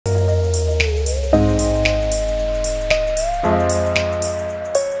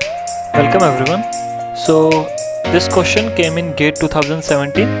Welcome everyone. So this question came in GATE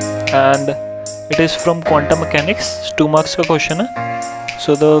 2017 and it is from quantum mechanics. 2 marks का question है.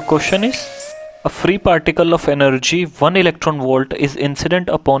 So the question is, a free particle of energy 1 electron volt is incident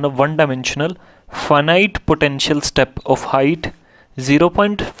upon a one-dimensional finite potential step of height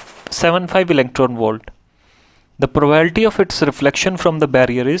 0.75 electron volt. The probability of its reflection from the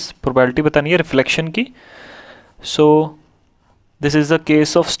barrier is, probability बतानी है reflection की. So this is the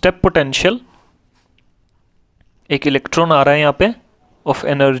case of step potential. एक electron आ रहा है यहाँ पे of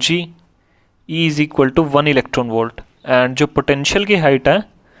energy E is equal to 1 electron volt and जो potential की height है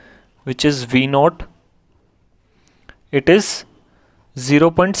which is V naught, it is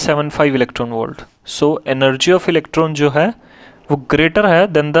 0.75 electron volt. So energy of electron जो है वो greater है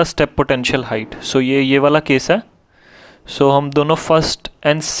than the step potential height. So ये वाला केस है. So हम दोनों first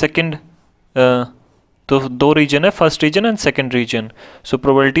and second तो 2 रीजन है, first reason and second reason. So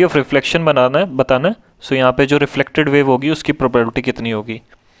probability of reflection बताना है. सो यहाँ पे जो रिफ्लेक्टेड वेव होगी उसकी प्रोबेबिलिटी कितनी होगी.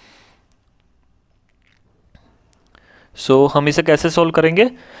 सो हम इसे कैसे सॉल्व करेंगे.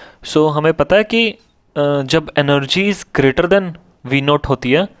 सो हमें पता है कि जब energy is greater than we not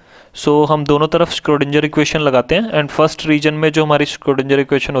होती है, सो हम दोनों तरफ स्क्रोडिंजर इक्वेशन लगाते हैं. एंड फर्स्ट रीजन में जो हमारी स्क्रोडिंजर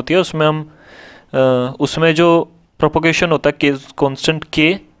इक्वेशन होती है उसमें हम उसमें जो प्रोपोगेशन होता है कॉन्स्टेंट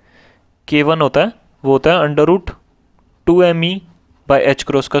k1 होता है, वो होता है under root 2me by H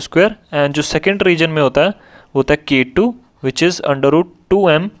cross का स्क्वायर. एंड जो सेकेंड रीजन में होता है वो होता है k2 which is under root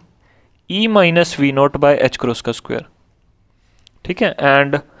 2m e minus we not by H cross का स्क्वायर. ठीक है.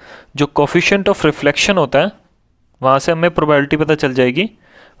 एंड जो कोफिशिएंट ऑफ रिफ्लेक्शन होता है वहाँ से हमें प्रोबेबिलिटी पता चल जाएगी,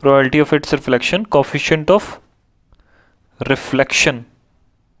 probability of its reflection. Coefficient of reflection,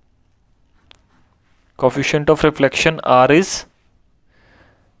 coefficient of reflection r is,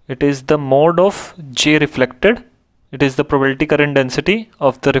 it is the mode of J reflected, it is the probability current density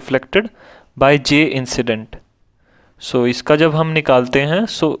of the reflected by J incident. So इसका जब हम निकालते हैं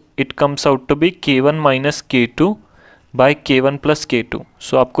so it comes out to be K1 minus K2 by K1 plus K2.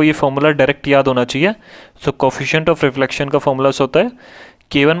 So आपको ये formula direct याद होना चाहिए. So कोफिशिएंट ऑफ रिफ्लेक्शन का फॉर्मूला होता है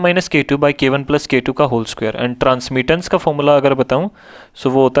K1 minus K2 by K1 plus K2 का होल स्क्वायर. एंड ट्रांसमिटेंस का फॉर्मूला अगर बताऊँ so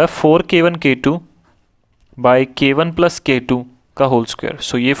वो होता है 4K1 K2 by K1 plus K2 का होल स्क्वायर.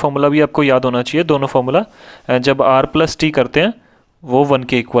 सो ये फॉर्मूला भी आपको याद होना चाहिए, दोनों फॉर्मूला. एंड जब r प्लस टी करते हैं वो 1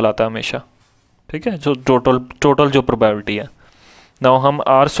 के इक्वल आता है हमेशा. ठीक है. जो टोटल जो प्रोबेबिलिटी है. नाउ हम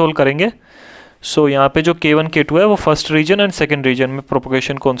r सोल्व करेंगे. सो यहाँ पे जो k1 k2 है वो first reason and second reason में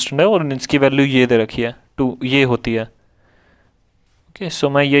प्रोपोगेशन कांस्टेंट है और इसकी वैल्यू ये दे रखी है 2, ये होती है. ओके. सो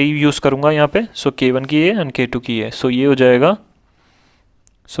मैं यही यूज़ करूँगा यहाँ पे. सो k1 की है एंड k2 की है. सो ये हो जाएगा.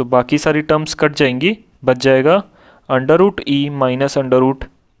 सो बाकी सारी टर्म्स कट जाएंगी, बच जाएगा under root E minus under root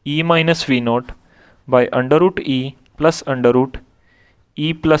E minus we not by under root E plus under root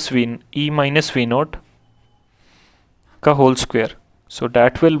E plus V E minus we not का whole square. So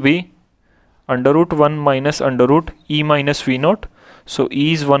that will be under root 1 minus under root E minus we not. So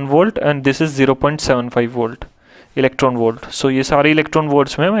E is 1 volt and this is 0.75 volt electron volt. सो ये सारे electron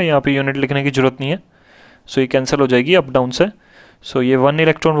volts में मैं यहाँ पे unit लिखने की जरूरत नहीं है. सो ये कैंसिल हो जाएगी अप डाउन से. सो ये 1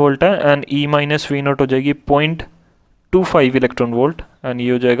 इलेक्ट्रॉन वोल्ट है and E minus we not हो जाएगी 0.25 इलेक्ट्रॉन वोल्ट एंड ये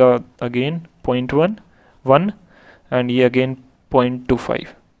हो जाएगा अगेन 0.1 एंड ये अगेन 0.25.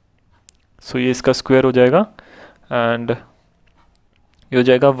 सो ये इसका स्क्वायर हो जाएगा एंड ये हो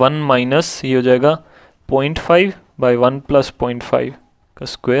जाएगा 1 माइनस ये हो जाएगा 0.5 बाई 1 प्लस 0.5 का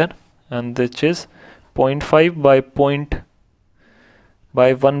square and this is 0.5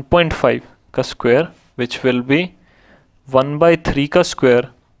 by 1.5 का square which will be 1 by 3 का स्क्वायर.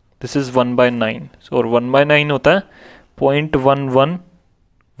 दिस इज़ 1 बाई 9 और 1 बाई 9 होता है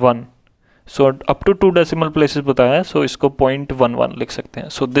 0.111. So up to 2 decimal places बताया है. सो इसको 0.11 लिख सकते हैं.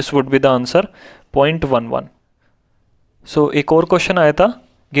 So this would be the answer 0.11. सो एक और क्वेश्चन आया था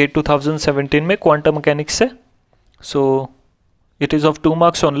गेट 2017 में क्वांटम मैकेनिक्स से. So it is of 2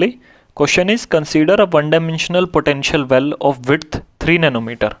 marks only. Question is consider a one dimensional potential well of width 3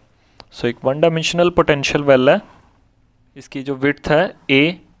 nanometre. सो एक वन डायमेंशनल पोटेंशियल वेल है, इसकी जो विड्थ है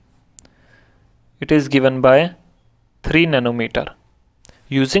a, it is given by 3 nanometer.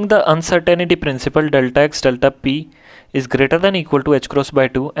 Using the uncertainty principle delta x delta p is greater than equal to h cross by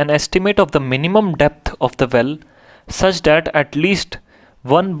 2, an estimate of the minimum depth of the well such that at least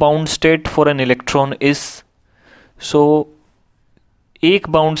one bound state for an electron is. So एक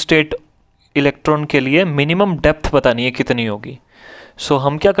bound state electron के लिए minimum depth बतानी है कितनी होगी. सो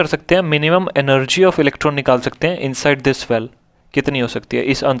हम क्या कर सकते हैं, मिनिमम एनर्जी ऑफ इलेक्ट्रॉन निकाल सकते हैं इनसाइड दिस वेल. कितनी हो सकती है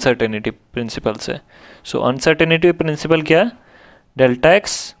इस अनसर्टेनिटी प्रिंसिपल से. सो अनसर्टेनिटी प्रिंसिपल क्या है, delta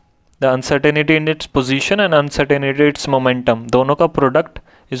x the uncertainty in its position and uncertainty it's momentum, दोनों का product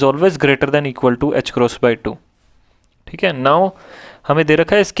is always greater than equal to h cross bye 2। ठीक है, नाउ हमें दे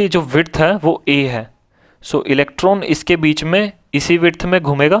रखा है इसकी जो विड्थ है वो a है, सो इलेक्ट्रॉन इसके बीच में इसी विड्थ में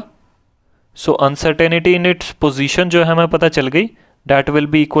घूमेगा, सो अनसर्टेनिटी इन इट्स पोजीशन जो है हमें पता चल गई, that will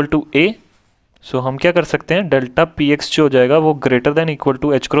be equal to a। सो हम क्या कर सकते हैं, डेल्टा px जो हो जाएगा वो greater than equal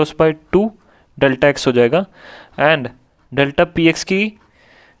to h cross bye 2 delta x हो जाएगा, एंड डेल्टा px की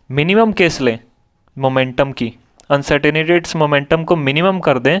मिनिमम केस लें मोमेंटम की, अनसर्टेनिटी इट्स मोमेंटम को मिनिमम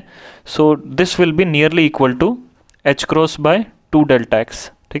कर दें, so this will be nearly equal to h cross bye 2 delta x।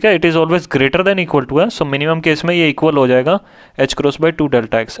 ठीक है, it is always greater than equal to है, सो मिनिमम केस में ये इक्वल हो जाएगा h cross bye 2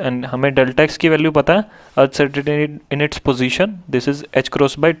 delta x, and हमें डेल्टा x की value पता है, uncertainty in its position, this is h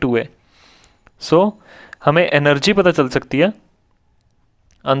cross bye 2a। सो हमें एनर्जी पता चल सकती है,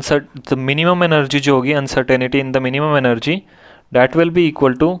 द मिनिमम एनर्जी जो होगी, uncertainty in the minimum energy, that will be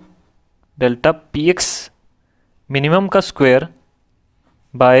equal to delta px minimum का स्क्वायर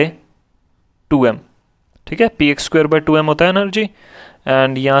बाय 2m। ठीक है, px स्क्वायर बाय 2m होता है एनर्जी,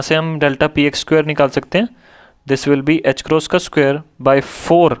 एंड यहाँ से हम डेल्टा px स्क्वायर निकाल सकते हैं, this will be h cross का square by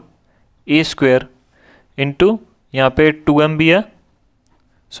 4a square into यहाँ पे 2m भी है,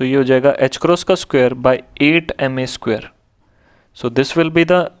 सो ये हो जाएगा h क्रॉस का square by 8ma square. So this will be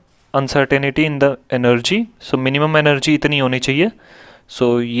the uncertainty in the energy, so minimum energy इतनी होनी चाहिए,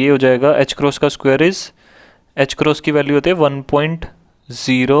 सो ये हो जाएगा h क्रॉस का स्क्वायर इज, h क्रॉस की वैल्यू होती है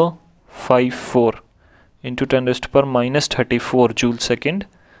 1.054 इंटू 10⁻⁻34 जूल सेकेंड।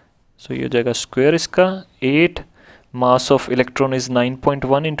 सो ये हो जाएगा स्क्वायर इसका 8, mass of electron is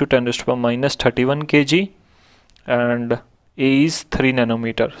 9.1 into 10⁻31 kg, and A is 3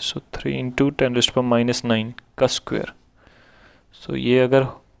 nanometre, so 3 into 10⁻9 का स्क्वायर। सो ये अगर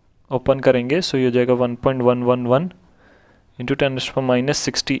ओपन करेंगे, सो ये हो जाएगा 1.111 इंटू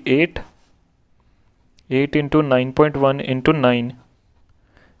 10⁻68, 8 इंटू 9.1 इंटू 9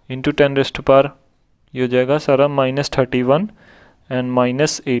 इंटू 10⁻, ये हो जाएगा सारा -31 एंड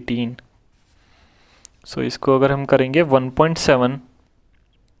 -18। सो इसको अगर हम करेंगे 1.7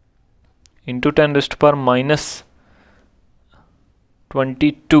 इंटू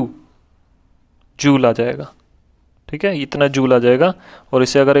 10⁻22 जूल आ जाएगा। ठीक है, इतना जूल आ जाएगा, और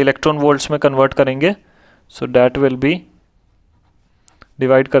इसे अगर इलेक्ट्रॉन वोल्ट्स में कन्वर्ट करेंगे, so that will be,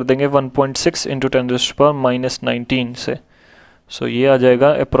 divide कर देंगे 1.6 इंटू 10⁻19 से, सो ये आ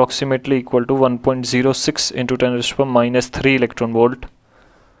जाएगा approximately equal to 1.06 into 10⁻³ electron volt,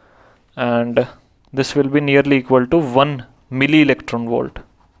 and this will be nearly equal to 1 milli electron volt.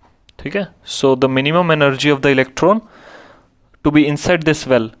 ठीक है, so the minimum energy of the electron to be inside this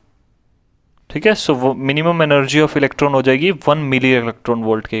well. ठीक है, so minimum energy of electron हो जाएगी 1 milli electron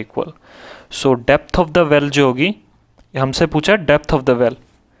volt के equal. So depth of the well जो होगी, हमसे पूछा depth of the well,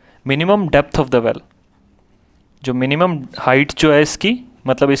 minimum depth of the well, जो मिनिमम हाइट जो है इसकी,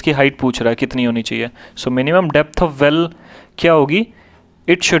 मतलब इसकी हाइट पूछ रहा है कितनी होनी चाहिए, so minimum depth of well क्या होगी,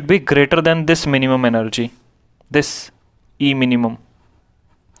 it should be greater than this minimum energy, this E minimum.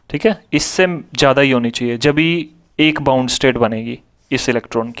 ठीक है, इससे ज़्यादा ही होनी चाहिए, जब ही एक बाउंड स्टेट बनेगी इस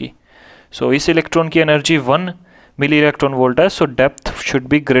इलेक्ट्रॉन की। सो इस इलेक्ट्रॉन की एनर्जी 1 मिली इलेक्ट्रॉन वोल्ट है, सो depth should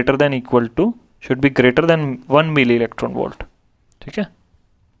be greater than equal to, should be greater than 1 milli electron volt. ठीक है,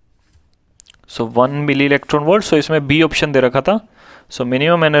 सो 1 मिली इलेक्ट्रॉन वोल्ट, सो इसमें बी ऑप्शन दे रखा था, सो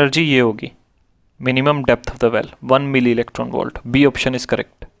मिनिमम एनर्जी ये होगी, minimum depth of the well 1 milli electron volt, B option is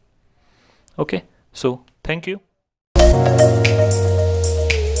correct. Okay, so thank you.